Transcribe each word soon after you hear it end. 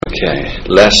Okay.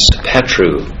 Les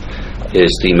Petriw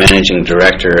is the Managing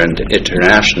Director and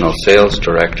International Sales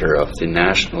Director of the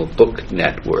National Book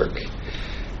Network,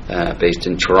 based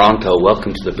in Toronto.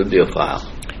 Welcome to the Bibliophile.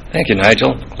 Thank you,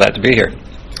 Nigel. Glad to be here.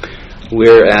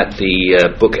 We're at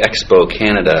the Book Expo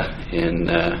Canada in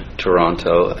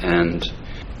Toronto, and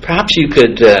perhaps you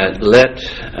could let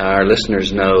our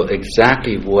listeners know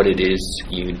exactly what it is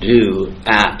you do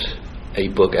at a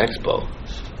Book Expo.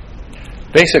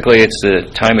 Basically, it's the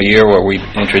time of year where we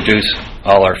introduce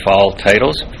all our fall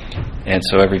titles, and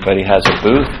so everybody has a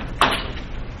booth.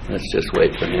 Let's just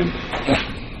wait for him.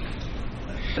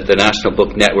 The National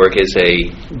Book Network is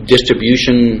a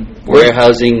distribution,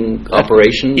 warehousing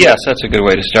operation? Yes, that's a good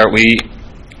way to start.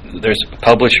 There's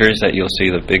publishers that you'll see,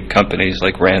 the big companies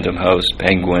like Random House,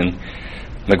 Penguin,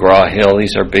 McGraw-Hill.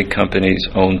 These are big companies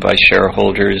owned by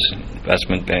shareholders,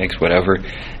 investment banks, whatever,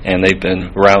 and they've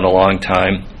been around a long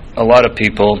time. A lot of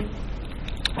people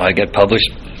get published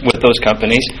with those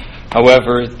companies.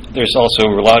 However, there's also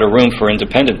a lot of room for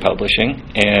independent publishing,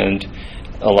 and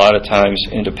a lot of times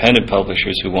independent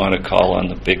publishers who want to call on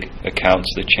the big accounts,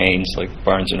 the chains like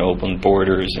Barnes & Noble and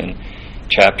Borders and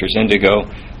Chapters Indigo,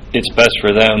 it's best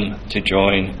for them to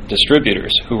join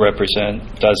distributors who represent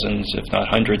dozens, if not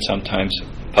hundreds sometimes,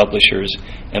 publishers,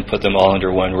 and put them all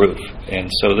under one roof.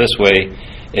 And so this way,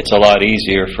 it's a lot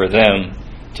easier for them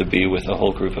to be with a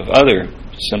whole group of other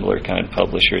similar kind of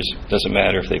publishers. Doesn't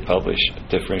matter if they publish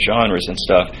different genres and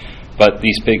stuff, but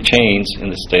these big chains in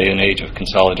this day and age of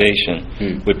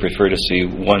consolidation would prefer to see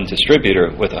one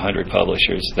distributor with 100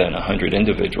 publishers than 100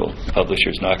 individual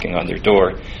publishers knocking on their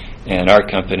door. And our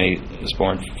company was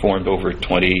formed over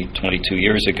 22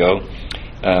 years ago.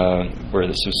 We're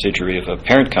the subsidiary of a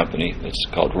parent company that's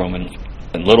called Rowman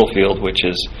 & Littlefield, which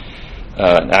is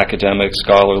an academic,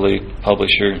 scholarly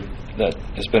publisher that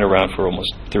has been around for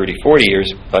almost 30, 40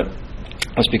 years, but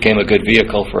this became a good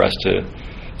vehicle for us to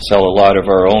sell a lot of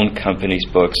our own company's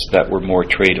books that were more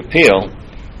trade appeal,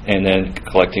 and then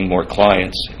collecting more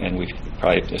clients, and we're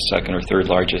probably the second or third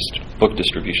largest book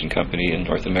distribution company in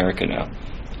North America now.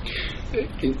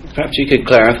 Perhaps you could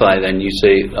clarify then, you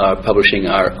say publishing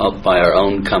up by our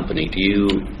own company. Do you...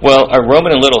 Well, our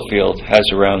Rowman & Littlefield has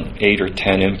around 8 or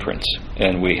 10 imprints,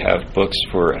 and we have books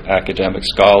for academic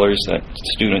scholars,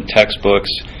 student textbooks,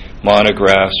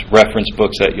 monographs, reference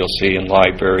books that you'll see in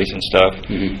libraries and stuff,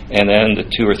 and then the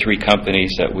 2 or 3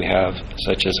 companies that we have,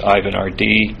 such as Ivan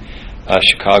R.D., a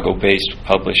Chicago-based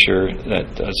publisher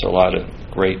that does a lot of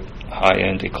great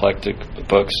high-end eclectic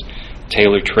books,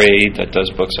 Taylor Trade that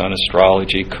does books on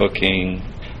astrology, cooking.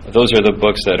 Those are the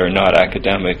books that are not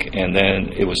academic, and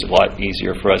then it was a lot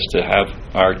easier for us to have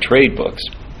our trade books,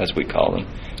 as we call them,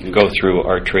 go through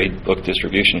our trade book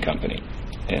distribution company.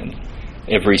 And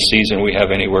every season we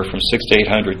have anywhere from 600 to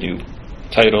 800 new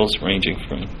titles, ranging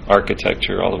from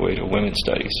architecture all the way to women's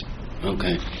studies.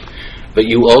 Okay. But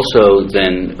you also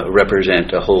then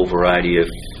represent a whole variety of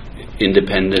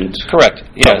independent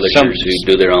publishers who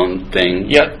do their own thing.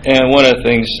 Yeah, and one of the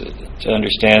things to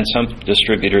understand, some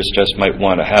distributors just might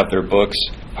want to have their books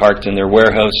parked in their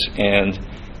warehouse and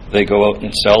they go out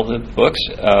and sell the books.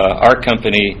 Our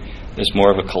company is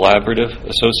more of a collaborative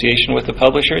association with the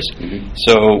publishers.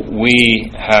 So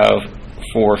we have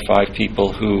 4 or 5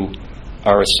 people who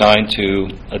are assigned to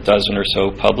a dozen or so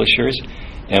publishers,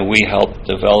 and we help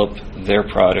develop their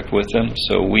product with them.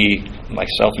 So we,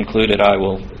 myself included, I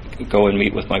will go and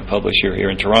meet with my publisher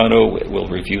here in Toronto. We'll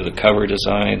review the cover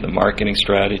design, the marketing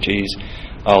strategies,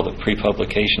 all the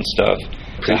pre-publication stuff.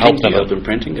 To help them. You help them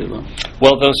printing as well?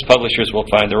 Well, those publishers will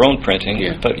find their own printing,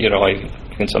 but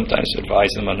I can sometimes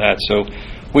advise them on that. So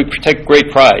we take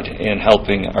great pride in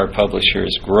helping our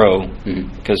publishers grow,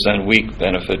 because then we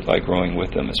benefit by growing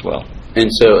with them as well.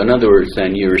 And so, in other words,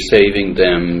 then you're saving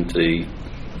them the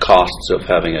costs of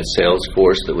having a sales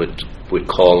force that would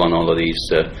call on all of these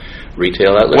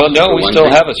retail outlets? Well, no, we still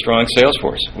have a strong sales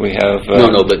force. We have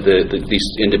but these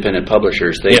independent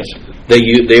publishers, they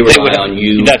rely on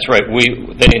you. That's right.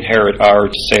 They inherit our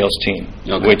sales team,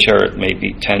 which are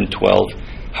maybe 10, 12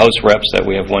 house reps. That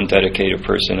we have one dedicated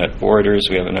person at Borders,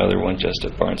 we have another one just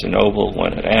at Barnes & Noble,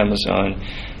 one at Amazon.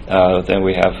 Then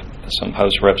we have some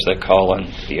house reps that call on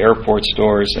the airport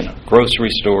stores and grocery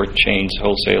store chains,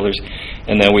 wholesalers,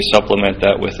 and then we supplement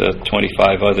that with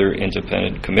 25 other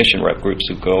independent commission rep groups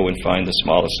who go and find the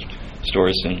smallest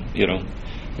stores in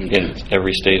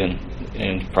every state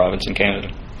and province in Canada.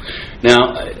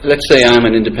 Now, let's say I'm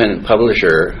an independent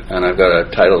publisher and I've got a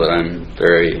title that I'm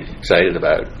very excited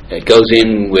about. It goes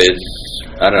in with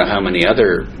I don't know how many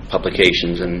other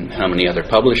publications and how many other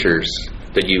publishers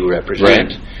that you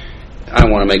represent. Right. I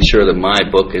want to make sure that my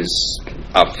book is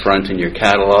up front in your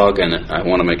catalog, and I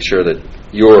want to make sure that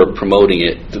you're promoting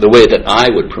it the way that I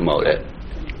would promote it.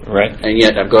 Right. And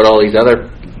yet I've got all these other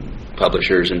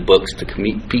publishers and books to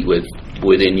compete with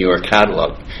within your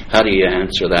catalog. How do you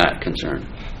answer that concern?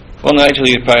 Well, Nigel,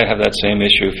 you'd probably have that same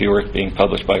issue if you were being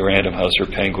published by Random House or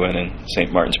Penguin and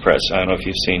St. Martin's Press. I don't know if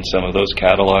you've seen some of those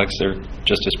catalogs. They're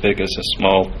just as big as a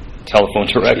small telephone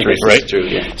directory, yes, right? That's true,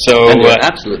 yeah. So, and they're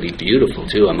absolutely beautiful,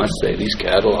 too, I must say, these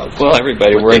catalogs. Well,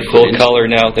 everybody, we're in full color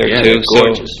now there, too.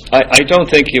 Gorgeous. So I don't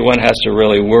think one has to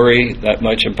really worry that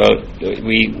much about,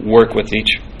 we work with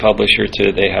each publisher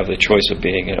they have the choice of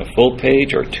being in a full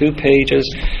page or 2 pages.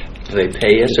 They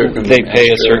pay a certain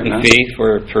fee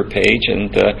per page,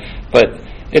 but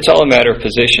it's all a matter of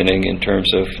positioning in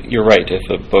terms of, you're right, if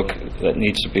a book that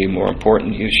needs to be more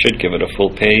important, you should give it a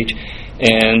full page.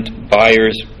 And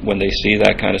buyers, when they see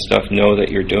that kind of stuff, know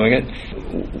that you're doing it.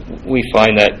 We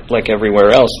find that, like everywhere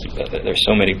else, there's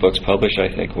so many books published, I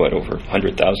think, over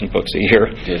 100,000 books a year.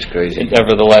 It's crazy.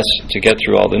 Nevertheless, to get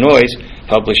through all the noise,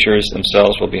 publishers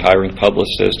themselves will be hiring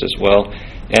publicists as well.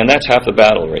 And that's half the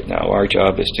battle right now. Our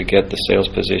job is to get the sales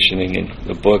positioning in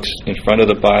the books in front of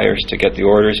the buyers, to get the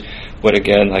orders. But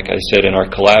again, like I said, in our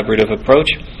collaborative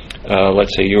approach,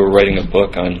 let's say you were writing a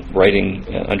book on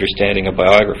understanding a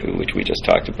biography, which we just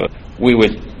talked about. We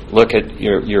would look at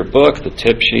your book, the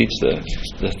tip sheets,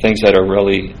 the things that are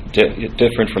really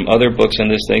different from other books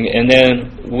in this thing, and then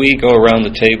we go around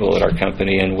the table at our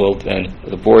company, and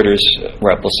the Borders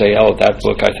rep will say, oh, that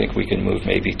book, I think we can move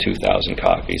maybe 2,000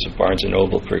 copies. Of Barnes &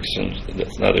 Noble picks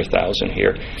another 1,000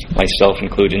 here. Myself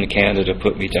included in Canada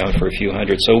put me down for a few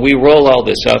hundred. So we roll all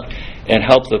this up and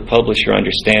help the publisher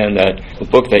understand that the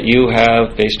book that you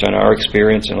have, based on our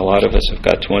experience, and a lot of us have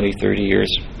got 20, 30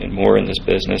 years and more in this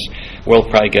business, we'll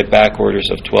probably get back orders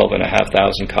of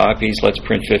 12,500 copies. Let's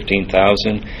print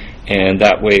 15,000, and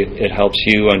that way it helps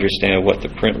you understand what the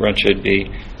print run should be.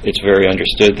 It's very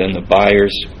understood. Then the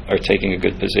buyers are taking a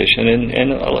good position,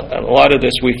 and a lot of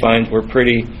this we find we're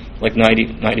pretty, like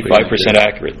 95%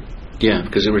 accurate. Yeah,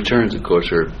 because the returns, of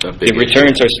course, are a big The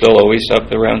returns are still always up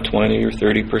around 20 or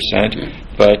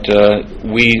 30%, but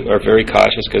we are very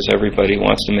cautious because everybody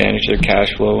wants to manage their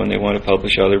cash flow and they want to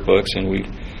publish other books, and we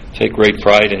take great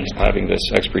pride in having this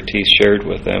expertise shared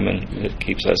with them, and it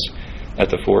keeps us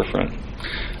at the forefront.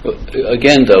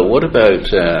 Again, though, what about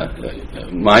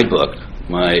my book?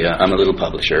 I'm a little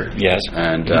publisher. Yes.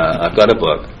 And I've got a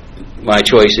book. My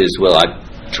choice is, I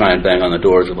try and bang on the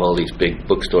doors of all these big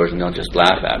bookstores and they'll just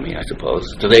laugh at me, I suppose.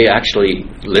 Do they actually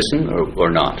listen or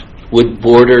not? Would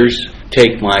Borders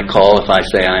take my call if I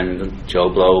say I'm Joe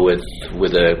Blow with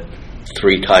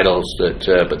 3 titles but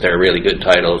they're really good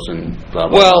titles and blah,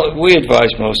 blah, Well, we advise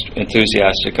most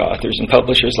enthusiastic authors and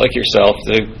publishers like yourself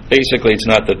that basically it's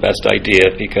not the best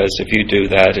idea, because if you do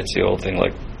that, it's the old thing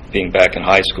like being back in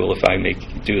high school. If I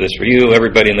do this for you,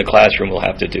 everybody in the classroom will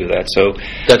have to do that. So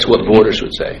that's what Borders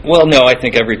would say. Well, no, I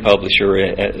think every publisher,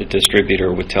 a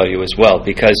distributor would tell you as well,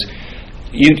 because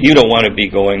you don't want to be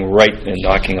going right and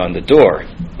knocking on the door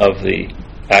of the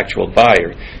actual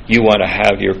buyer. You want to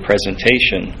have your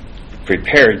presentation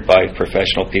prepared by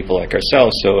professional people like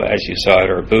ourselves. So as you saw at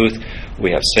our booth,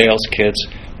 we have sales kits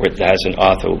where it has an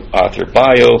author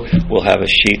bio. We'll have a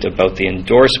sheet about the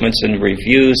endorsements and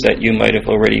reviews that you might have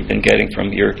already been getting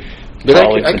from your But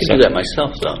colleagues. I could do that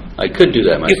myself, though. I could do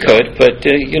that myself. You could,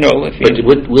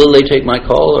 but will they take my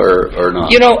call or not?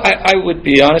 I would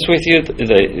be honest with you.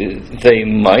 They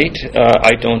might.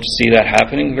 I don't see that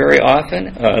happening very often.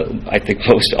 I think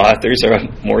most authors are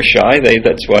more shy.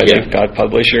 That's why they've got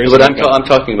publishers. But I'm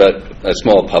talking about a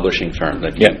small publishing firm.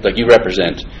 Like you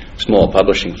represent small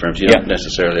publishing firms. You don't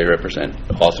necessarily represent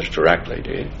authors directly,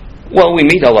 do you? Well, we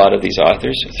meet a lot of these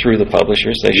authors through the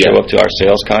publishers. They show up to our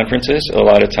sales conferences. A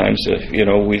lot of times,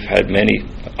 we've had many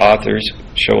authors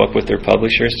show up with their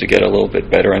publishers to get a little bit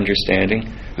better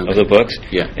understanding of the books.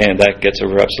 Yeah. And that gets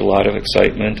erupts a lot of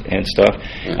excitement and stuff.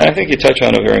 Yeah. And I think you touch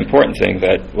on a very important thing,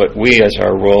 that what we, as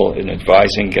our role in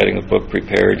advising, getting a book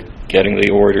prepared, getting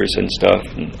the orders and stuff,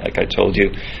 and like I told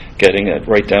you, getting it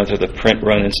right down to the print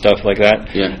run and stuff like that.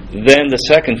 Yeah. Then the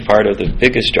second part of the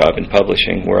biggest job in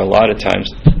publishing, where a lot of times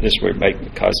this might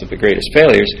cause the greatest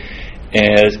failures,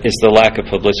 is the lack of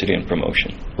publicity and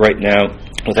promotion. Right now,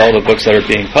 with all the books that are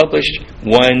being published,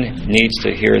 one needs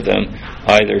to hear them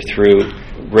either through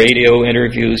radio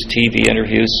interviews, TV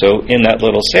interviews. So in that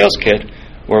little sales kit,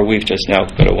 where we've just now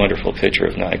put a wonderful picture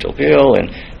of Nigel Bill and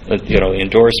the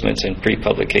endorsements and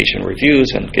pre-publication reviews,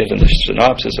 and given the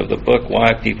synopsis of the book,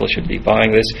 why people should be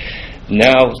buying this.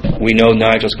 Now we know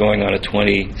Nigel's going on a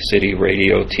 20-city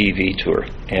radio TV tour,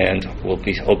 and we'll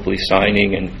be hopefully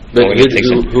signing and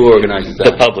who organizes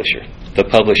that? The publisher. the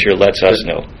publisher lets us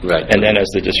know. Right. And then as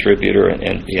the distributor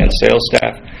and the end sales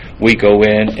staff, we go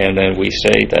in and then we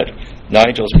say that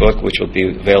Nigel's book, which will be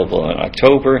available in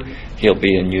October, he'll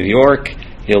be in New York,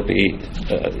 he'll be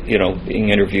being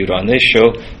interviewed on this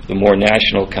show. The more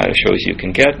national kind of shows you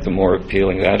can get, the more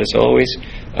appealing that is always.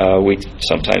 We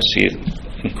sometimes see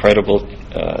incredible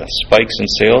spikes in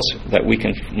sales that we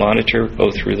can monitor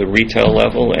both through the retail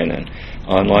level and in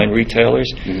online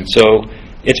retailers. Mm-hmm. So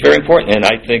it's very important, and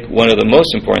I think one of the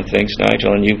most important things,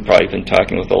 Nigel, and you've probably been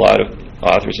talking with a lot of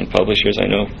authors and publishers, I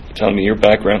know, tell me your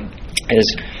background, is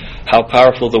how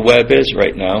powerful the web is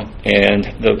right now, and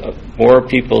the more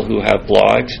people who have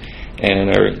blogs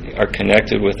and are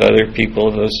connected with other people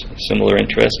of those similar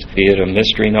interests, be it a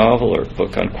mystery novel or a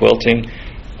book on quilting,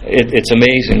 it's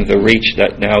amazing the reach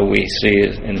that now we see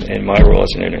in my role as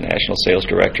an international sales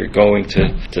director, going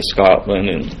to Scotland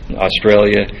and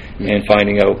Australia and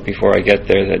finding out before I get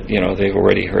there that they've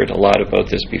already heard a lot about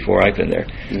this before I've been there.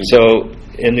 So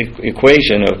in the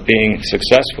equation of being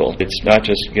successful, it's not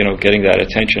just getting that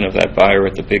attention of that buyer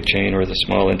at the big chain or the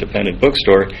small independent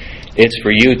bookstore. It's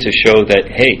for you to show that,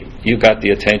 hey, you got the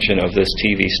attention of this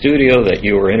TV studio, that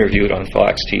you were interviewed on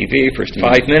Fox TV for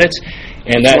 5 minutes,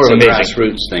 and that's more of a amazing.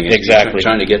 Grassroots thing. Exactly.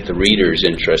 Trying to get the readers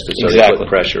interested, so Exactly. they put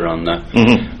pressure on the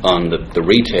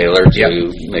retailer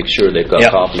to make sure they've got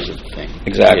copies of the thing.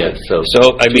 Exactly. Yeah,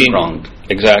 so I mean, two-pronged.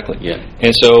 Exactly. Yeah.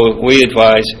 And so we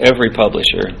advise every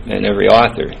publisher and every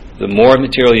author, the more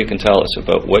material you can tell us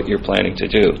about what you're planning to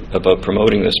do about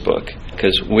promoting this book,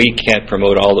 because we can't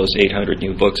promote all those 800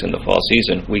 new books in the fall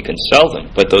season. We can sell them,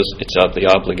 but it's the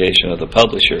obligation of the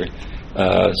publisher.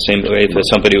 Same way if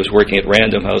somebody was working at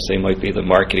Random House, they might be the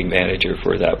marketing manager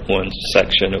for that one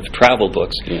section of travel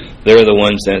books. Yeah. They're the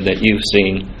ones then that you've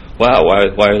seen, wow,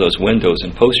 why are those windows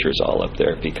and posters all up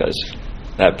there? Because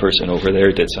that person over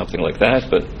there did something like that,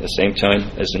 but at the same time,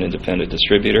 as an independent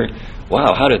distributor,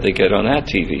 wow, how did they get on that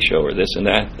TV show or this and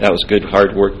that? That was good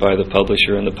hard work by the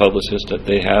publisher and the publicist that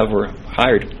they have or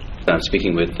hired. I'm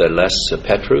speaking with Les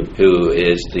Petriw, who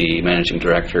is the managing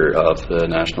director of the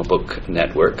National Book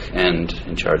Network and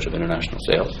in charge of international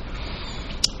sales.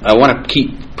 I want to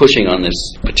keep pushing on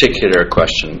this particular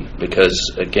question because,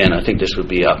 again, I think this would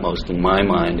be utmost in my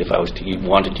mind if I was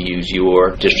wanted to use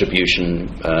your distribution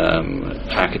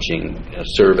packaging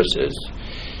services.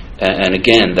 And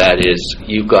again, that is,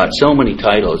 you've got so many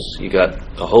titles, you've got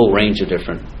a whole range of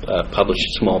different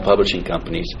small publishing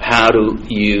companies. How do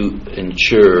you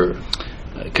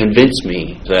convince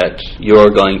me that you're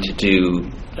going to do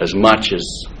as much as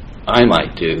I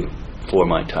might do for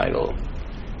my title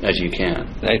as you can?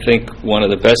 I think one of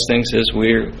the best things is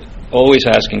we're always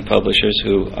asking publishers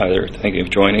who either thinking of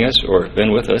joining us or have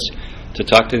been with us to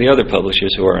talk to the other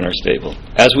publishers who are in our stable.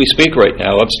 As we speak right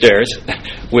now, upstairs,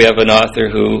 we have an author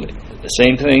who,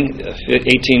 same thing,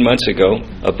 18 months ago,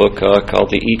 a book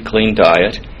called The Eat Clean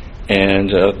Diet,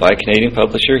 and by a Canadian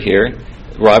publisher here,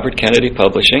 Robert Kennedy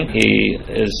Publishing. He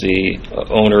is the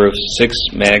owner of 6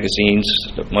 magazines,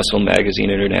 Muscle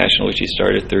Magazine International, which he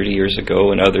started 30 years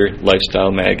ago, and other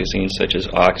lifestyle magazines such as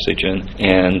Oxygen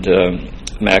and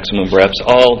Maximum Reps,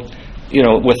 all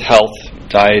with health,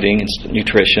 dieting, and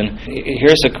nutrition.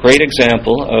 Here's a great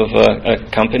example of a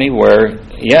company where,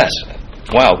 yes,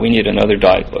 wow, we need another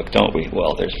diet book, don't we?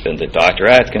 Well, there's been the Dr.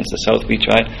 Atkins, the South Beach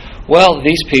diet. Well,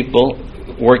 these people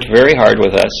worked very hard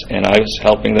with us, and I was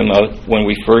helping them out when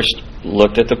we first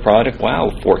looked at the product. Wow,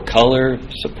 for color,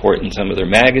 support in some of their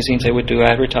magazines, they would do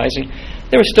advertising.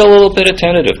 There was still a little bit of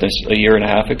tentativeness a year and a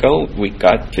half ago. We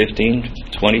got 15,000,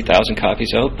 20,000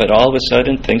 copies out, but all of a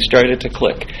sudden things started to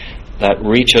click. That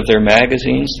reach of their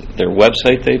magazines, their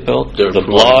website they built, the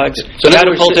blogs,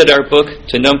 catapulted our book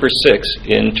to number 6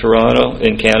 in Toronto,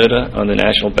 in Canada, on the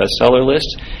national bestseller list.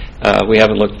 We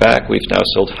haven't looked back. We've now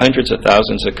sold hundreds of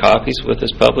thousands of copies with this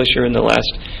publisher in the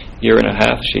last year and a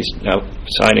half. She's now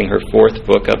signing her 4th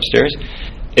book upstairs.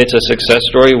 It's a success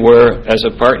story where, as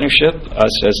a partnership,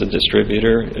 us as a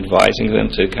distributor, advising them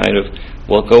to kind of,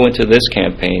 go into this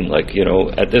campaign,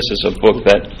 this is a book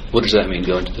that... What does that mean,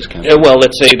 go into this campaign? Well,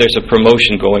 let's say there's a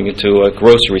promotion going into a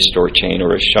grocery store chain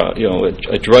or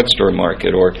a drugstore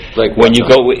market, or like when you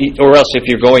go, or else if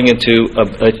you're going into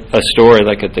a store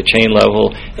like at the chain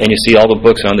level and you see all the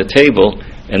books on the table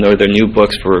and they're new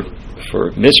books for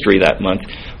mystery that month,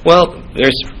 well,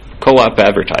 there's co-op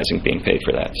advertising being paid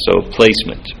for that. So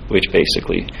placement, which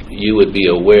basically... You would be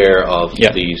aware of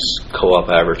these co-op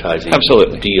advertising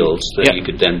deals that you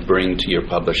could then bring to your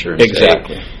publisher and say,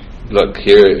 look,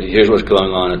 here's what's going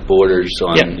on at Borders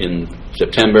in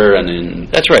September, and in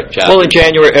That's right. Well, in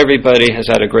January, everybody has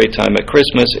had a great time at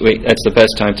Christmas. That's the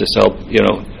best time to sell,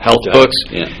 health books.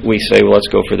 Yeah. We say, well, let's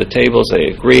go for the tables.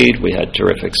 They agreed. We had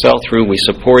terrific sell-through. We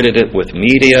supported it with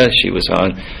media. She was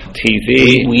on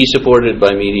TV. We supported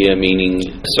by media,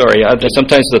 meaning... Sorry,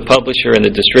 sometimes the publisher and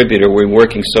the distributor were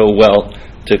working so well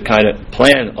to kind of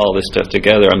plan all this stuff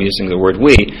together. I'm using the word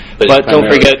we, but don't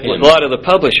forget a lot of the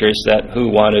publishers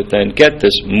who want to then get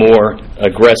this more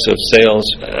aggressive sales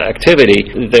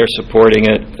activity, they're supporting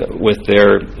it with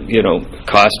their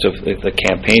cost of the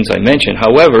campaigns I mentioned.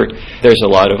 However, there's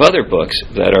a lot of other books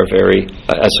that are very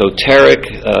esoteric.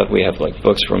 We have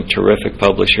books from terrific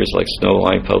publishers like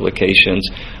Snowline Publications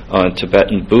on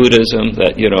Tibetan Buddhism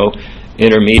that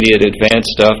intermediate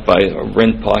advanced stuff by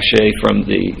Rinpoche from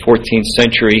the 14th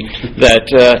century that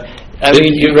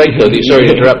you're right though, sorry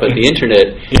to interrupt, but the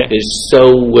internet is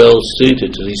so well suited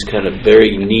to these kind of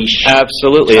very niche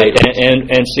absolutely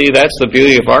titles. And see, that's the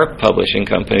beauty of our publishing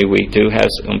company. We do have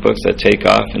some books that take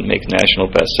off and make national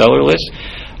bestseller lists.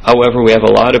 However, we have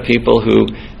a lot of people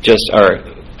who just are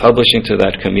publishing to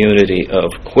that community of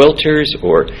quilters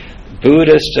or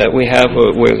Buddhists that we have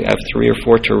 3 or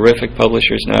 4 terrific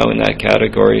publishers now in that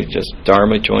category. Just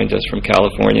Dharma joined us from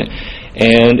California,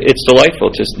 and it's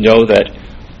delightful to know that,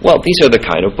 well, these are the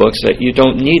kind of books that you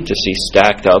don't need to see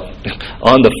stacked up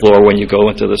on the floor when you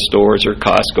go into the stores or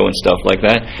Costco and stuff like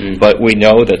that, but we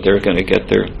know that they're going to get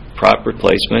their proper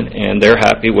placement, and they're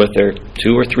happy with their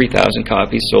 2,000 or 3,000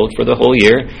 copies sold for the whole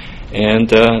year,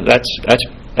 and that's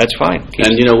fine.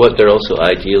 And you know what? They're also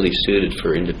ideally suited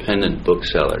for independent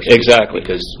booksellers. Exactly.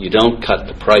 Because you don't cut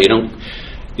the price. You don't,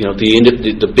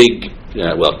 the big,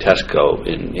 Tesco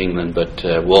in England, but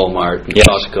Walmart and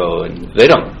Costco, and they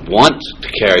don't want to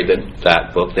carry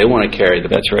that book. They want to carry the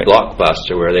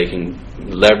blockbuster where they can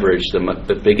leverage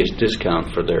the biggest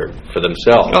discount for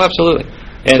themselves. Oh, absolutely.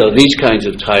 And so these kinds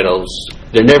of titles,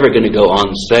 they're never going to go on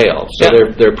sale. So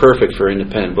they're perfect for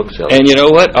independent booksellers. And you know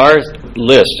what? Our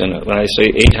list, and when I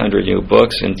say 800 new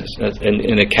books, in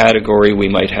a category we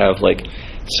might have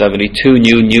 72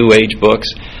 new age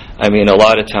books. I mean, a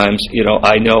lot of times,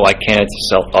 I know I can't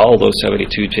sell all those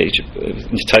 72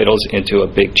 titles into a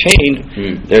big chain.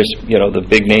 There's, the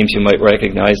big names you might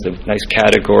recognize, the nice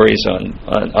categories on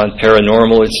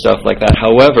paranormal and stuff like that.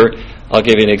 However, I'll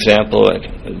give you an example. At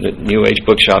the New Age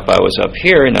bookshop, I was up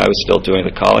here, and I was still doing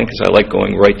the calling because I like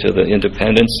going right to the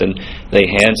independents, and they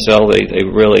hand sell. They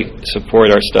really support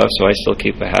our stuff, so I still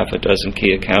keep a half a dozen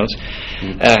key accounts.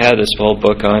 I had this whole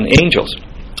book on angels,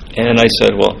 and I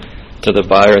said, to the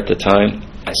buyer at the time,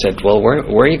 I said, well, where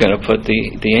are you going to put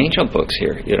the angel books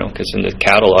here? Because in the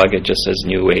catalog it just says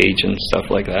New Age and stuff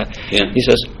like that. Yeah. He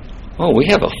says, oh, we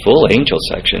have a full angel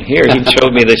section here. He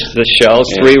showed me the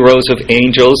shelves, 3 rows of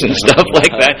angels and stuff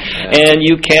like that. And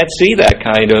you can't see that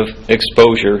kind of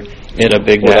exposure in a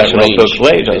big national book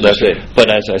later.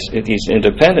 But as these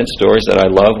independent stores that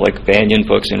I love, like Banyan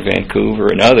Books in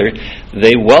Vancouver and other,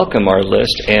 they welcome our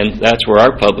list, and that's where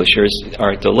our publishers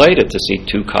are delighted to see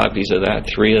 2 copies of that,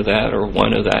 3 of that, or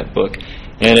 1 of that book,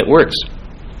 and it works.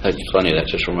 That's funny. That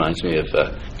just reminds me of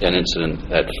an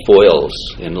incident at Foyle's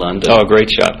in London. Oh,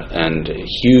 great shop. And a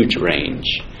huge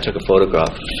range. I took a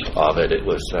photograph of it. It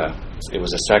was a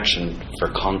section for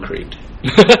concrete.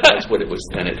 That's what it was.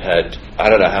 And it had, I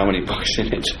don't know how many books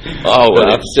in it. Oh, wow.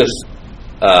 But it's just,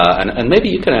 and maybe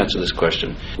you can answer this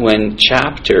question. When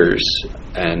Chapters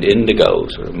and Indigo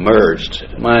sort of merged,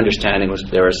 my understanding was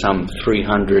there were some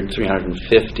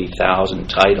 350,000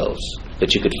 titles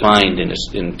that you could find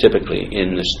typically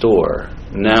in the store.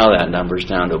 Now that number's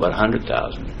down to about 100,000. Is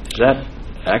that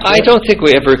accurate? I don't think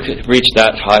we ever could reach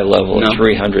that high level of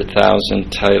 300,000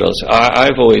 titles.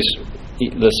 I've always,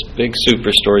 this big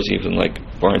superstores, even like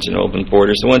Barnes & Noble and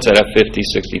Borders, the ones that have 50,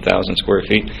 60,000 square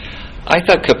feet, I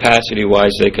thought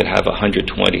capacity-wise they could have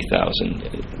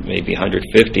 120,000, maybe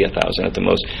 150,000 at the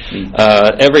most.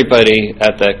 Everybody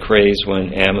at that craze when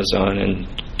Amazon and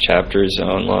Chapters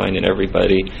Online and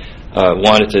everybody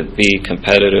wanted to be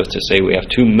competitive to say we have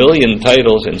 2 million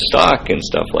titles in stock and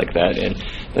stuff like that, and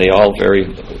they all very,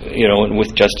 and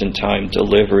with just-in-time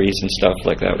deliveries and stuff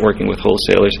like that, working with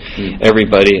wholesalers,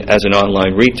 everybody as an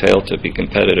online retail to be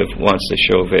competitive wants to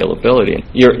show availability. And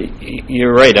you're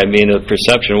right. I mean, the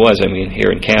perception was,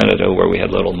 here in Canada where we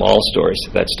had little mall stores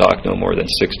that stocked no more than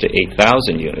 6,000 to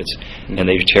 8,000 units, and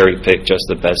they cherry-picked just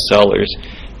the best sellers.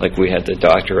 Like we had the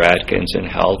Dr. Atkins and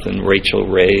Health and Rachel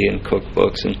Ray and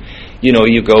cookbooks, and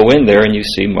you go in there and you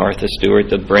see Martha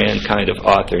Stewart, the brand kind of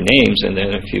author names, and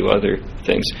then a few other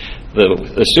things. The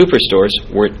superstores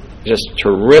were just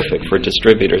terrific for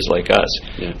distributors like us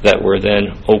that were then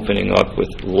opening up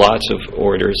with lots of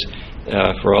orders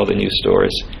for all the new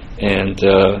stores. and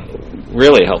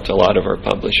really helped a lot of our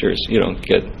publishers,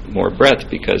 get more breadth,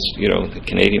 because, the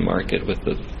Canadian market with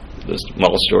the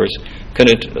small stores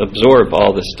couldn't absorb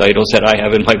all the titles that I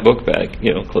have in my book bag,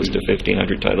 close to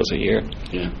 1,500 titles a year.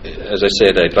 Yeah. As I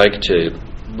said, I'd like to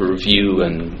review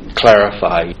and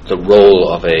clarify the role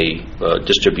of a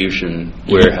distribution,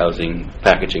 warehousing,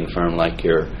 packaging firm like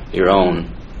your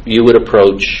own. You would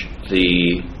approach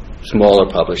the smaller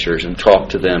publishers and talk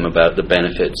to them about the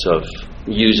benefits of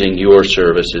using your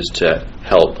services to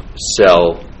help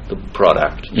sell the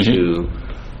product to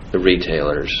the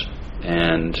retailers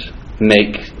and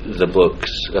make the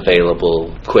books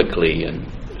available quickly and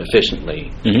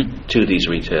efficiently to these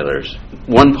retailers.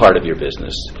 One part of your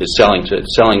business is selling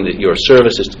your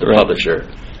services to the publisher,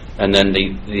 and then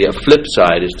the flip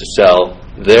side is to sell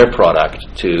their product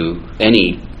to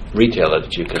any retailer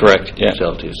that you can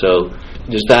sell to. So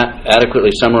does that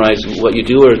adequately summarize what you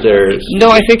do, or is there... No,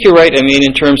 I think you're right. I mean,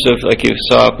 in terms of, like you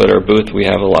saw up at our booth, we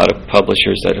have a lot of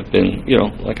publishers that have been,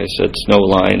 like I said,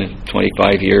 Snowline,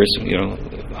 25 years,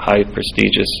 high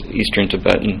prestigious Eastern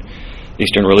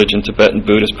religion Tibetan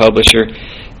Buddhist publisher.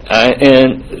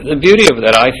 And the beauty of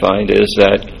that, I find, is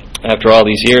that after all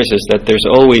these years, is that there's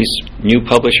always new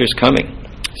publishers coming.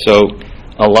 So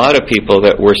a lot of people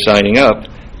that we're signing up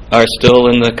are still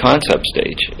in the concept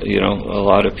stage. A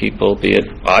lot of people, be it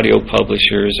audio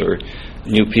publishers or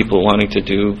new people wanting to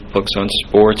do books on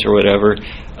sports or whatever,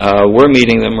 we're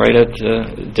meeting them right at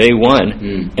day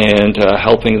one and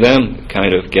helping them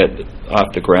kind of get off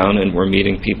the ground. And we're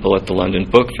meeting people at the London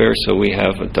Book Fair, so we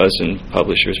have a dozen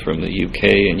publishers from the UK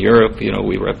and Europe.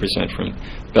 We represent from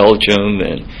Belgium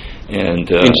and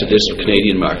into this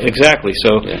Canadian market. Exactly.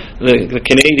 So the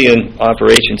Canadian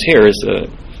operations here is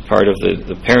part of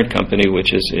the parent company,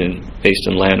 which is based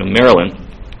in Lanham, Maryland,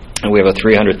 and we have a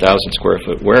 300,000 square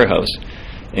foot warehouse,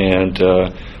 and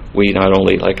we not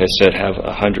only, like I said, have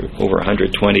over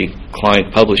 120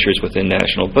 client publishers within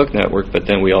National Book Network, but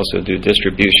then we also do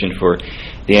distribution for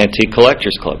the Antique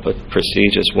Collectors Club, a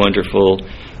prestigious, wonderful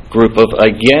group of,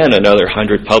 again, another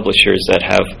 100 publishers that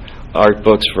have art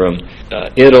books from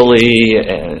Italy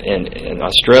and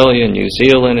Australia and New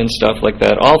Zealand and stuff like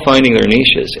that, all finding their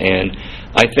niches. And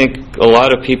I think a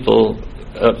lot of people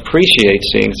appreciate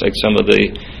seeing like some of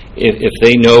if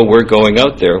they know we're going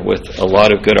out there with a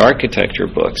lot of good architecture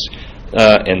books,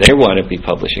 and they want to be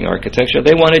publishing architecture,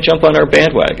 they want to jump on our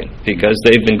bandwagon because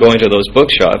they've been going to those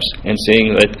bookshops and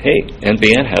seeing that, hey,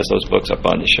 NBN has those books up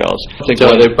on the shelves.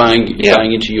 So they're buying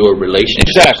into your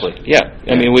relationship. Exactly, yeah.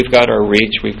 I mean, we've got our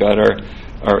reach, we've got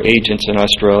our agents in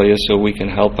Australia, so we can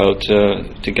help out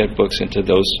to get books into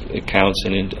those accounts,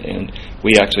 and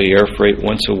we actually air freight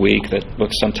once a week. That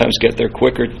books sometimes get there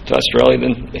quicker to Australia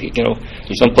than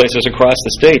some places across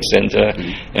the states,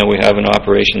 and we have an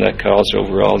operation that calls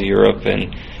over all Europe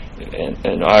and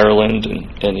Ireland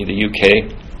and the UK,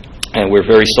 and we're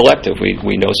very selective.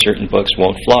 We know certain books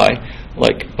won't fly,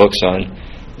 like books on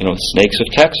snakes of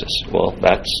Texas. Well,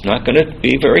 that's not going to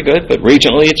be very good, but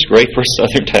regionally it's great for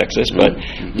southern Texas. But,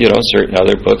 certain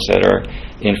other books that are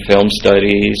in film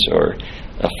studies or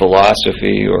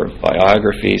philosophy or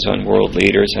biographies on world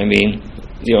leaders, I mean,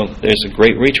 there's a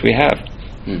great reach we have.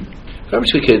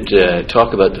 Perhaps we could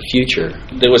talk about the future.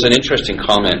 There was an interesting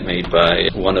comment made by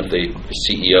one of the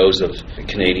CEOs of the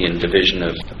Canadian division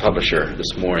of the publisher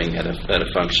this morning at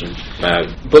a function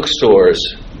about bookstores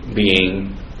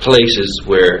being places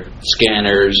where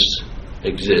scanners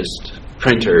exist,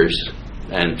 printers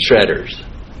and shredders,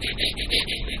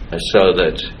 so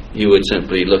that you would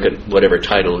simply look at whatever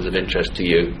title is of interest to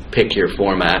you, pick your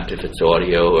format, if it's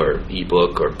audio or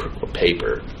ebook or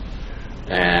paper,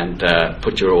 and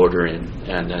put your order in,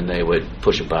 and then they would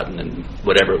push a button and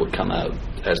whatever would come out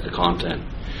as the content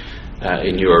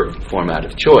in your format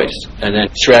of choice, and then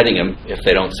shredding them if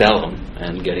they don't sell them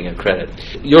and getting a credit.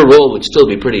 Your role would still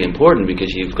be pretty important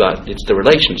because it's the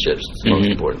relationships that's the most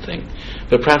important thing.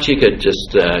 But perhaps you could just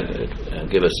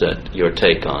give us your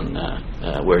take on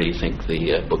where you think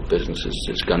the book business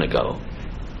is going to go.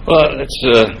 Well, that's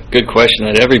a good question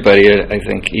that everybody, I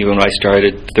think, even when I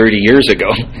started 30 years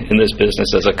ago in this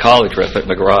business as a college rep at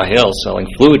McGraw-Hill selling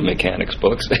fluid mechanics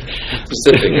books.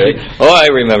 Specific, right? Oh,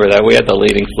 I remember that. We had the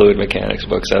leading fluid mechanics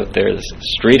books out there,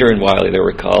 Streeter and Wiley they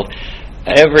were called.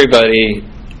 Everybody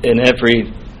in every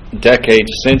decade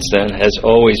since then has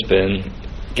always been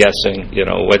guessing,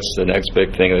 what's the next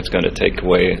big thing that's going to take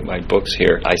away my books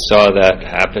here. I saw that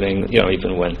happening,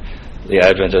 even when the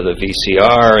advent of the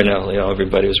VCR, and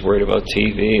everybody was worried about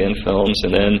TV and films,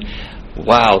 and then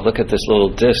wow, look at this little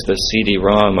disc, the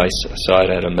CD-ROM. I saw it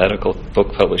at a medical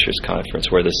book publishers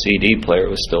conference where the CD player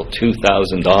was still $2,000,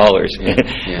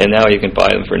 and now you can buy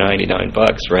them for $99,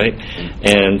 right?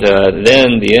 And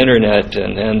then the internet,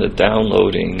 and then the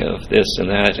downloading of this and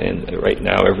that, and right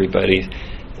now everybody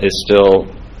is still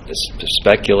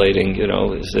speculating,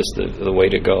 is this the way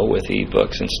to go with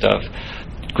e-books and stuff.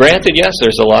 Granted, yes,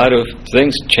 there's a lot of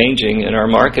things changing in our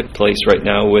marketplace right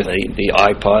now with the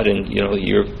iPod and,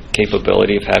 your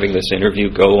capability of having this interview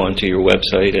go onto your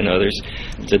website and others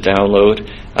to download.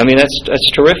 I mean,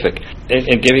 that's terrific.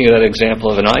 And giving you that example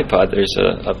of an iPod, there's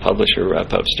a publisher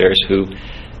rep upstairs who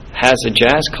has a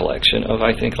jazz collection of,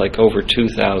 I think, like over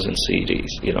 2,000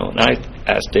 CDs, And I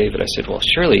asked David, I said, well,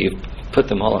 surely you've put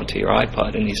them all onto your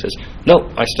iPod. And he says, no,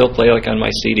 I still play like on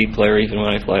my CD player even when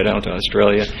I fly down to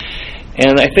Australia.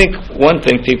 And I think one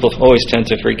thing people always tend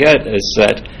to forget is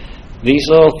that these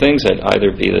little things that either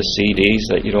be the CDs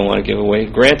that you don't want to give away,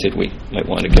 granted we might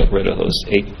want to get rid of those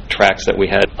 8 tracks that we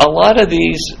had. A lot of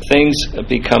these things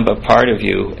become a part of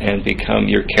you and become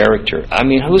your character. I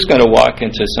mean, who's going to walk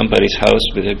into somebody's house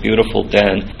with a beautiful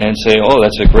den and say, oh,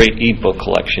 that's a great e-book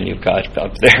collection you've got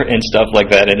up there and stuff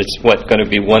like that, and it's going to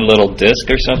be one little disc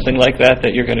or something like that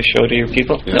you're going to show to your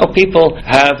people? Yeah. No, people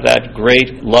have that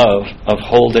great love of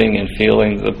holding and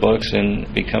feeling the books and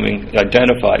becoming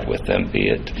identified with them, be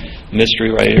it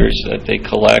mystery writers that they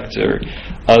collect or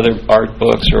other art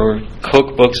books or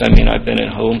cookbooks. I mean, I've been in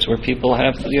homes where people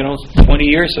have, 20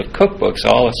 years of cookbooks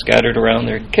all scattered around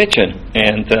their kitchen,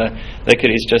 and they could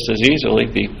just as easily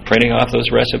be printing off those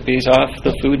recipes off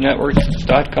the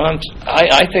foodnetwork.com.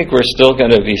 I think we're still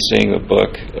going to be seeing a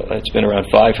book that's been around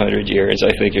 500 years.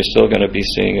 I think you're still going to be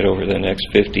seeing it over the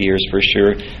next 50 years for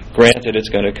sure. Granted,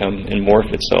 it's going to come and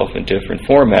morph itself in different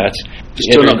formats. It's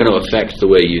still not going to affect the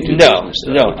way you do business.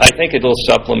 No. I think it'll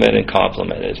supplement and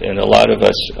complement it. And a lot of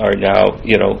us are now,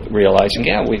 realizing,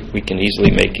 we can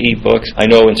easily make e-books. I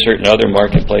know in certain other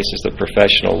marketplaces, the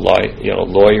professional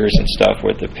lawyers and stuff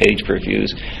with the page per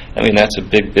views, I mean, that's a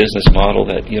big business model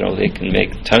that, they can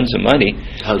make tons of money.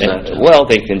 How's that? Well,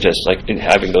 they can just, like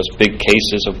having those big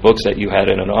cases of books that you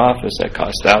had in an office that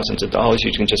cost thousands of dollars,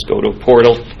 you can just go to a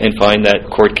portal and find that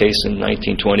court case in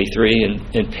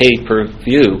 1923 and pay per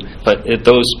view. But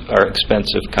those are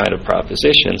expensive kind of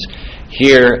propositions.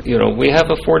 Here, we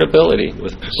have affordability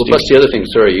with. Well, plus the other thing,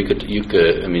 you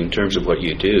could. I mean, in terms of what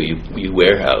you do, you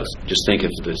warehouse. Just think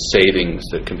of the savings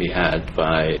that can be had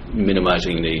by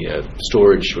minimizing the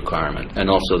storage requirement and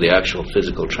also the actual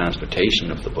physical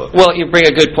transportation of the book. Well, you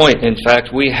bring a good point. In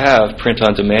fact, we have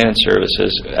print-on-demand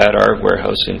services at our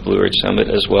warehouse in Blue Ridge Summit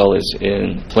as well as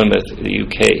in Plymouth, the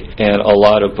UK, and a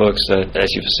lot of books that, as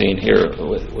you've seen here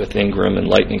with Ingram and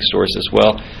Lightning Stores as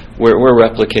well. We're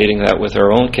replicating that with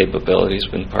our own capabilities.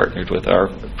 Been partnered with our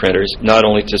printers, not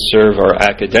only to serve our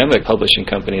academic publishing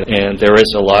company, and there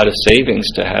is a lot of savings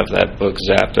to have that book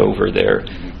zapped over there.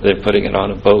 They're putting it on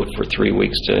a boat for 3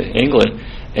 weeks to England,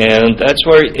 and that's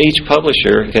where each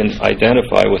publisher can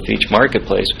identify with each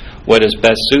marketplace what is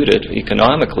best suited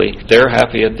economically. They're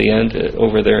happy at the end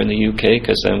over there in the UK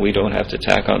because then we don't have to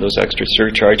tack on those extra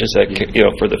surcharges that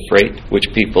for the freight, which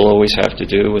people always have to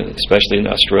do, especially in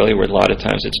Australia where a lot of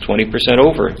times it's 20%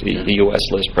 over the US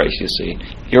list price you see.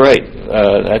 You're right,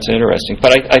 that's interesting.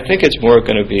 But I think it's more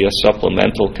going to be a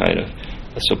supplemental kind of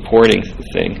a supporting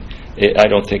thing. I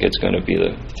don't think it's going to be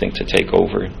the thing to take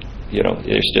over.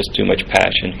 There's just too much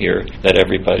passion here that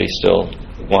everybody still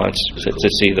wants to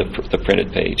see the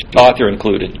printed page, author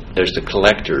included. There's the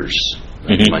collectors,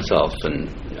 like myself, and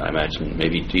I imagine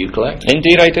maybe, do you collect?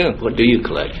 Indeed I do. What do you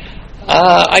collect?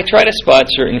 I try to spot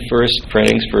certain first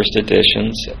printings, first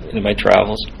editions in my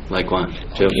travels. Like what? Do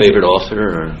you have a favorite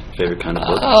author or favorite kind of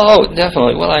book? Oh,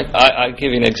 definitely. Well, I'll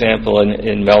give you an example.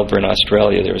 In Melbourne,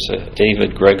 Australia, there was a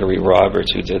David Gregory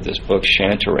Roberts who did this book,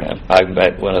 Shantaram. I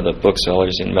met one of the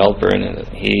booksellers in Melbourne, and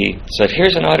he said,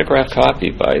 here's an autographed copy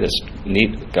by this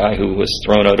neat guy who was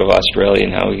thrown out of Australia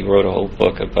and how he wrote a whole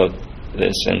book about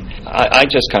this, and I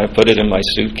just kind of put it in my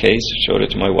suitcase, showed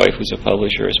it to my wife who's a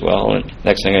publisher as well, and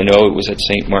next thing I know it was at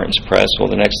St. Martin's Press.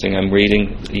 Well, the next thing I'm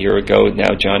reading a year ago,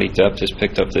 now Johnny Depp has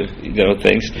picked up the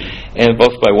things, and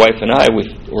both my wife and I,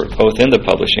 we're both in the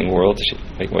publishing world.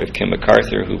 My wife Kim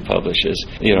MacArthur, who publishes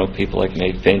people like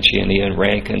Maeve Binchy and Ian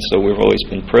Rankin, so we've always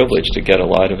been privileged to get a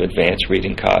lot of advanced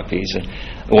reading copies. And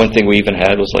one thing we even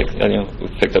had was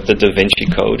we picked up the Da Vinci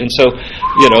Code, and so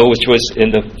which was in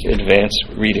the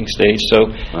advanced reading stage.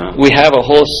 So we have a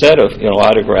whole set of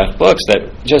autographed books that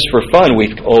just for fun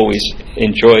we've always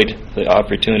enjoyed the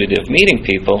opportunity of meeting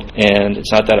people, and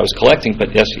it's not that I was collecting,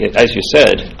 but yes, as you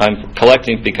said, I'm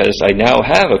collecting because I now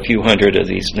have a few hundred of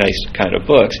these nice kind of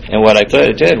books, and what I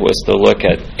did was to look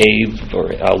at Abe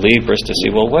or Al Libris to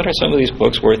see, well, what are some of these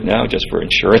books worth now just for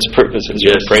insurance purposes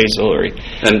or appraisal?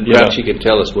 And perhaps you could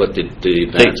tell us what the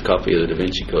advanced copy of the Da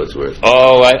Vinci Code's worth.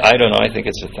 Oh, I don't know. I think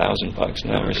it's $1,000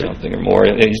 now or something or more.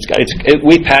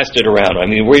 We passed it around. I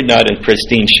mean, we're not in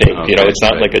pristine shape. It's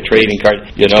not like a trading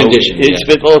card. It's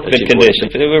both been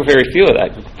conditioned. There were very few of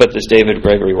that. But this David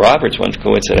Gregory Roberts one,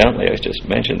 coincidentally, I just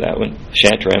mentioned that one,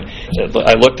 Shantram.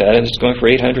 I looked at it, and it's going for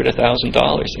 $800, $1,000,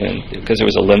 and because there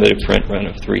was a limited print run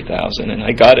of 3,000, and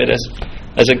I got it as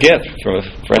a gift from a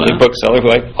friendly bookseller who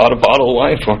I bought a bottle of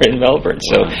wine for in Melbourne.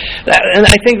 So, and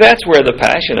I think that's where the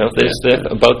passion of this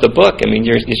about the book. I mean,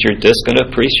 is your disc going to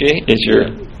appreciate? Is your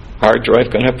hard drive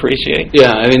going to appreciate?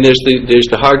 Yeah, I mean, there's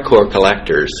the hardcore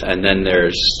collectors, and then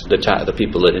there's the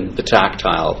people that in the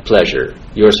tactile pleasure.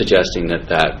 You're suggesting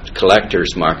that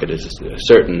collectors market is a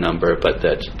certain number, but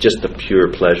that just the pure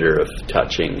pleasure of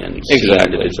touching and seeing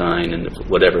the design and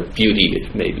whatever beauty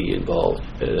may be involved,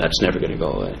 that's never going to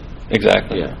go away.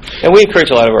 Exactly. Yeah. And we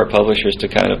encourage a lot of our publishers to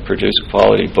kind of produce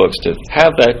quality books, to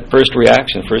have that first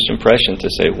reaction, first impression, to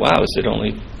say, wow, is it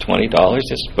only $20?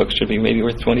 This book should be maybe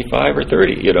worth $25 or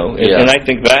 $30, And I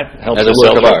think that helps as a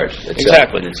work of art.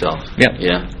 Exactly. In itself.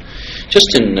 Yeah. Just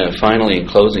finally in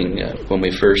closing, when we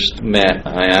first met,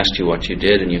 I asked you what you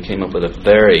did, and you came up with a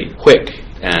very quick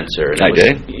answer. I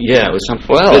did? Yeah, it was something.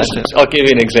 Well, I'll give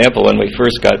you an example. When we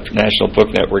first got National Book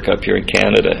Network up here in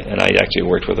Canada, and I actually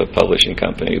worked with a publishing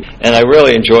company, and I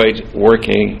really enjoyed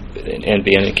working and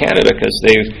being in Canada because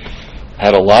they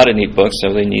had a lot of neat books,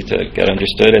 so they need to get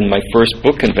understood. And my first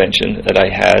book convention that I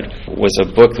had was a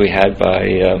book we had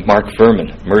by Mark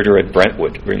Furman, Murder at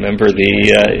Brentwood. Remember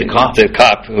the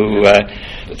cop who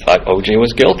thought O.J.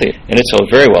 was guilty, and it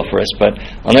sold very well for us. But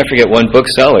I'll never forget one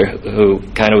bookseller who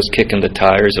kind of was kicking the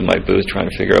tires of my booth, trying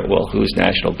to figure out, well, who's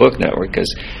National Book Network? Because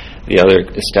the other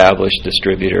established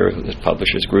distributor, the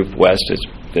Publishers Group West, has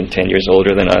been 10 years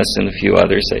older than us, and a few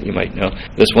others that you might know.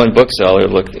 This one bookseller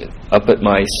looked up at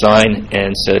my sign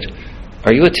and said,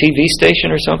 "Are you a TV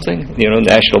station or something?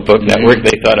 National Book Network."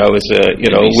 They thought I was,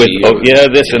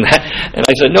 this and that. And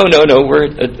I said, no,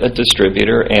 we're a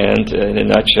distributor, and in a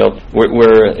nutshell,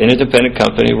 we're an independent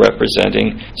company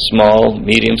representing small,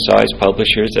 medium-sized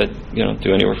publishers that,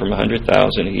 do anywhere from $100,000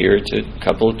 a year to a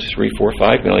couple, 3, 4,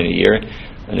 5 million a year.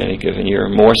 In any given year,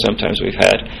 more sometimes we've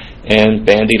had, and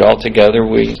bandied all together,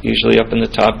 we usually up in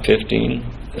the top 15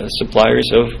 suppliers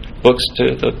of books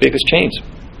to the biggest chains.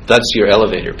 That's your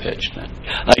elevator pitch, then.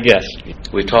 I guess.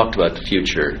 We talked about the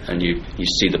future, and you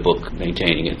see the book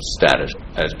maintaining its status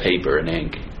as paper and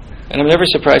ink. And I'm never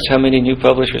surprised how many new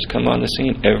publishers come on the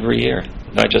scene every year.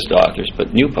 Not just authors,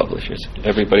 but new publishers.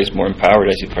 Everybody's more empowered,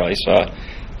 as you probably saw,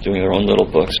 doing their own little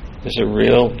books. There's a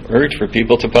real urge for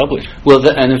people to publish. Well,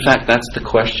 and in fact, that's the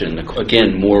question.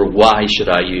 Again, more why should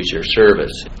I use your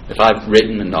service? If I've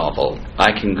written a novel,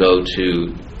 I can go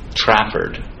to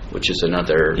Trafford, which is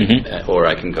another, or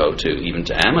I can go even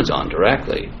to Amazon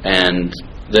directly, and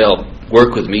they'll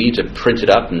work with me to print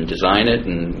it up and design it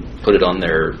and put it on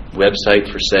their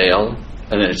website for sale,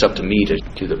 and then it's up to me to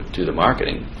do the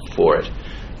marketing for it.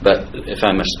 But if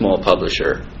I'm a small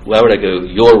publisher, why would I go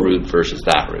your route versus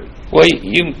that route? Well,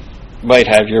 you might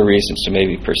have your reasons to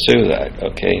maybe pursue that,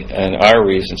 okay? And our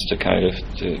reasons to kind of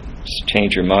to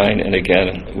change your mind, and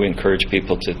again, we encourage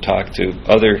people to talk to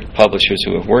other publishers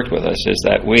who have worked with us, is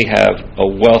that we have a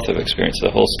wealth of experience. The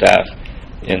whole staff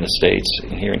in the States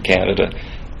and here in Canada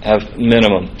have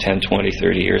minimum 10, 20,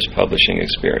 30 years publishing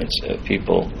experience,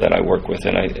 people that I work with.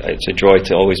 And it's a joy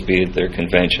to always be at their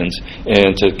conventions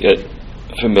and to get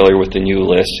familiar with the new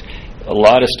list. A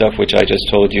lot of stuff which I just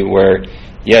told you where,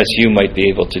 yes, you might be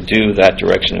able to do that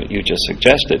direction that you just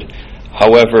suggested.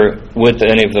 However, would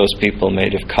any of those people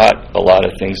may have caught a lot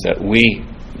of things that we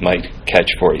might catch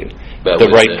for you?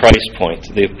 The right price point,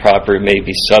 the proper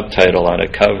maybe subtitle on a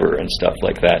cover and stuff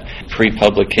like that.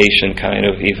 Pre-publication kind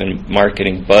of even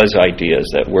marketing buzz ideas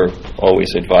that we're always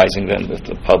advising them with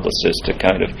the publicist to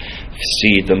kind of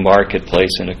seed the marketplace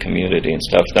in a community and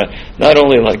stuff. Not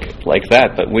only like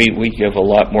that, but we give a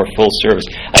lot more full service.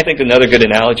 I think another good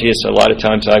analogy is a lot of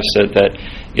times I've said that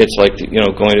it's like,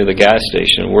 going to the gas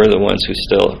station. We're the ones who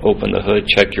still open the hood,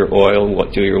 check your oil,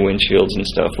 do your windshields and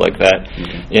stuff like that,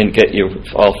 and get you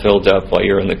all filled up while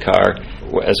you're in the car,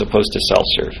 as opposed to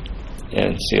self-serve.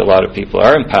 And see, a lot of people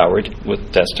are empowered with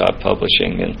desktop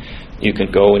publishing, and you can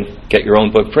go and get your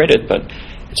own book printed, but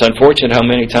it's unfortunate how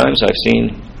many times I've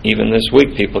seen, even this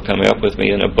week, people coming up with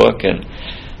me in a book and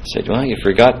said, well, you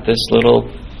forgot this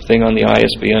little thing on the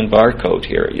ISBN barcode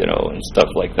here, and stuff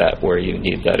like that, where you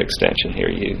need that extension here.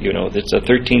 It's a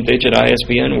 13-digit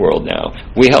ISBN world now.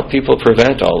 We help people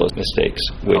prevent all those mistakes,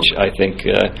 which I think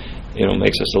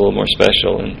makes us a little more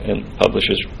special, and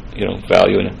publishers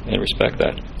value and respect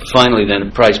that. Finally,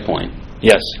 then, price point.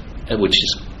 Yes. Which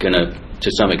is going to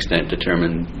some extent,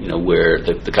 determine where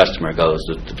the customer goes,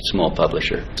 the small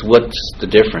publisher. So what's the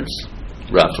difference,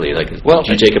 roughly?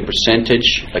 Do you take a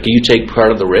percentage? Do you take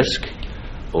part of the risk?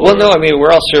 Or? Well, no. I mean,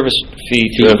 we're all service fee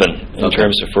driven in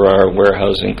terms of for our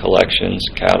warehousing, collections,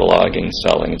 cataloging,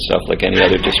 selling, and stuff like any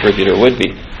other distributor would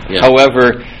be. Yeah.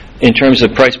 However, in terms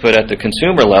of price put at the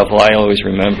consumer level, I always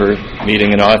remember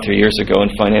meeting an author years ago in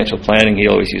financial planning. He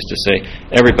always used to say,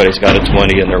 everybody's got a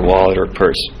 20 in their wallet or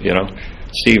purse,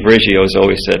 Steve Riggio has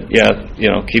always said,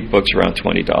 keep books around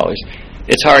 $20.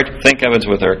 It's hard. Thank heavens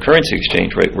with our currency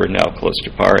exchange rate, we're now close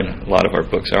to par, and a lot of our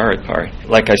books are at par.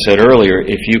 Like I said earlier,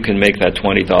 if you can make that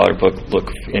 $20 book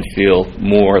look and feel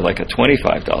more like a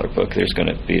 $25 book, there's going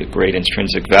to be a great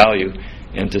intrinsic value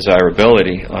and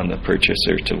desirability on the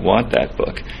purchaser to want that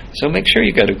book. So make sure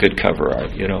you got a good cover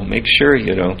art, make sure,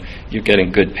 you're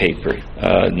getting good paper,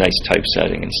 nice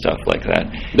typesetting and stuff like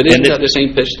that. But isn't that the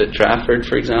same pitch that Trafford,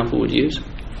 for example, would use?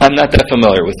 I'm not that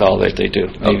familiar with all that they do.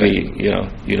 Maybe, you know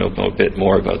a bit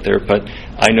more about there, but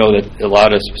I know that a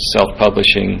lot of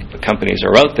self-publishing companies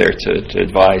are out there to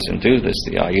advise and do this,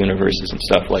 the iUniverses and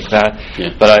stuff like that.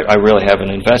 Yeah. But I really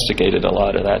haven't investigated a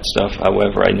lot of that stuff.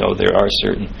 However, I know there are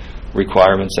certain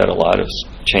requirements that a lot of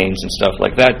chains and stuff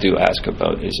like that do ask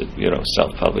about. Is it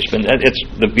self-published? And it's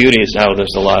the beauty is now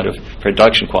there's a lot of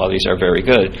production qualities are very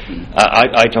good.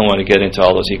 I don't want to get into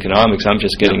all those economics. I'm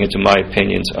just getting into my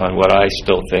opinions on what I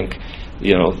still think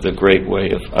the great way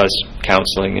of us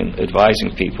counseling and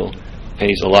advising people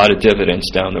pays a lot of dividends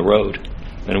down the road.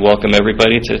 And welcome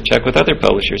everybody to check with other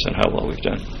publishers on how well we've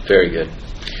done. Very good.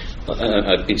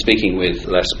 I've been speaking with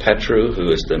Les Petriw, who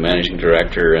is the Managing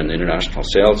Director and International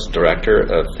Sales Director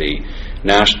of the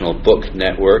National Book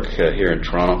Network here in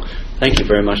Toronto. Thank you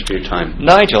very much for your time.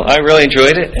 Nigel, I really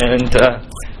enjoyed it, and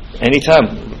anytime.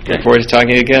 Okay. Look forward to talking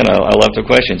to you again. I love the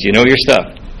questions. You know your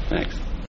stuff. Thanks.